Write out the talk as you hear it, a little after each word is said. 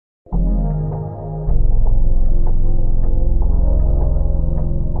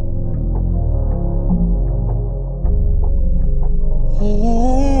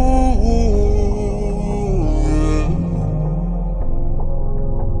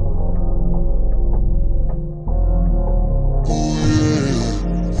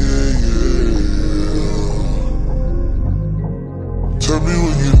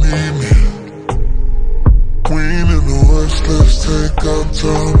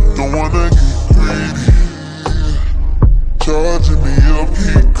wanna get greedy, charging me up,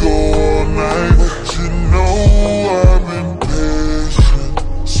 keep go all night. But you know I've been patient,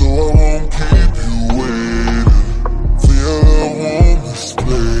 so I won't keep you waiting. Feel I won't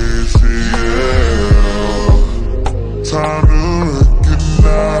misplace it, yeah. Time to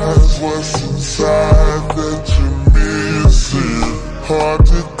recognize what's inside that you're missing. Hard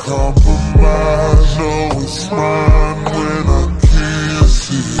to compromise, know it's mine when I kiss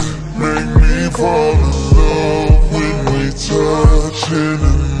it. Make me fall in love when we touch in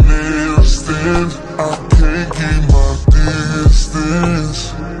an instant. I can't keep my distance.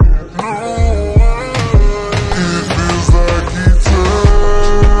 No, it feels like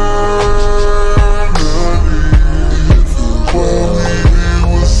eternity. While we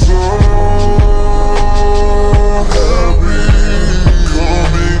were so happy,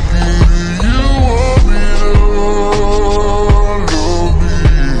 come and get it. You want me to love me.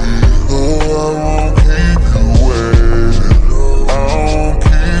 Oh, I won't keep you waiting. I won't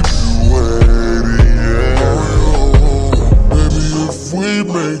keep you waiting, yeah. Baby, if we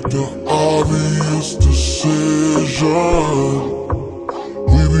make the obvious decision,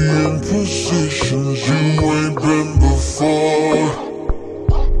 we be in positions you ain't been before.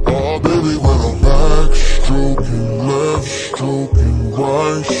 Oh, baby, when I'm backstroking, left stroking,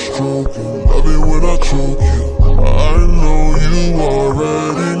 right stroking, love it when I choke you. I know you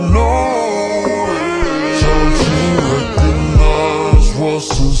already know it. Time to recognize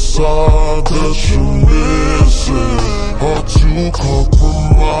what's inside that you're missing. Hard to